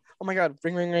 Oh my god,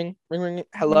 ring ring ring ring ring.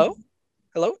 Hello?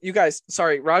 Hello? You guys,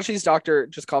 sorry, Raji's doctor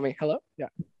just called me. Hello? Yeah.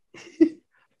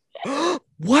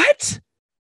 What?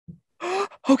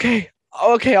 Okay.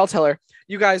 Okay, I'll tell her.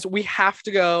 You guys, we have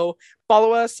to go.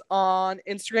 Follow us on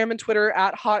Instagram and Twitter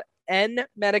at Hot N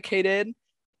Medicated.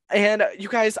 And you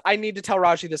guys, I need to tell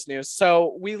Raji this news.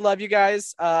 So we love you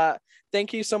guys.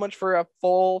 Thank you so much for a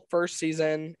full first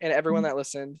season and everyone that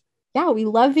listened. Yeah, we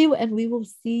love you and we will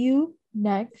see you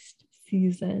next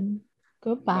season.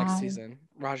 Goodbye. Next season.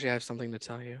 Raji, I have something to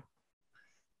tell you.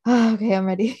 Okay, I'm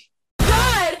ready.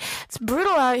 God, it's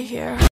brutal out here.